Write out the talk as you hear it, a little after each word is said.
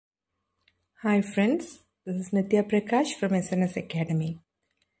Hi friends, this is Nithya Prakash from SNS Academy.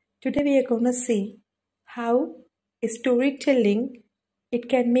 Today we are going to see how a storytelling it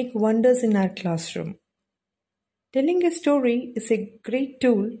can make wonders in our classroom. Telling a story is a great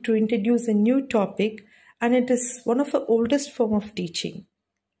tool to introduce a new topic, and it is one of the oldest form of teaching.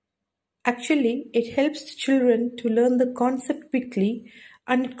 Actually, it helps children to learn the concept quickly,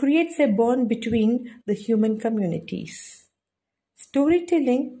 and it creates a bond between the human communities.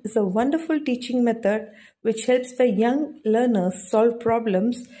 Storytelling is a wonderful teaching method which helps the young learners solve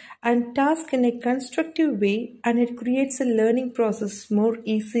problems and tasks in a constructive way, and it creates a learning process more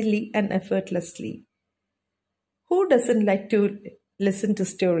easily and effortlessly. Who doesn't like to listen to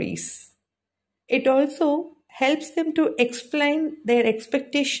stories? It also helps them to explain their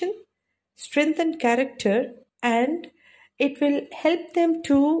expectation, strengthen character, and it will help them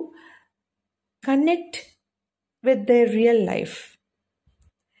to connect with their real life.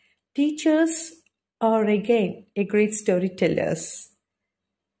 Teachers are again a great storytellers.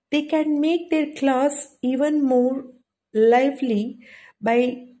 They can make their class even more lively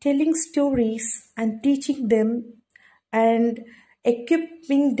by telling stories and teaching them and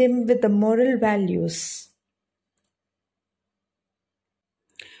equipping them with the moral values.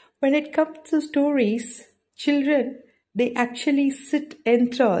 When it comes to stories, children they actually sit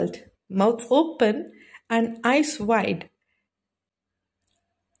enthralled, mouths open and eyes wide,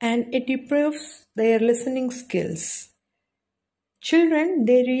 and it improves their listening skills. Children,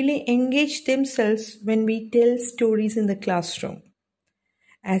 they really engage themselves when we tell stories in the classroom.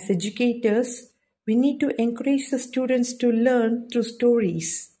 As educators, we need to encourage the students to learn through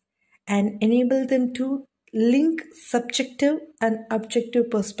stories and enable them to link subjective and objective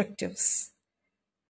perspectives.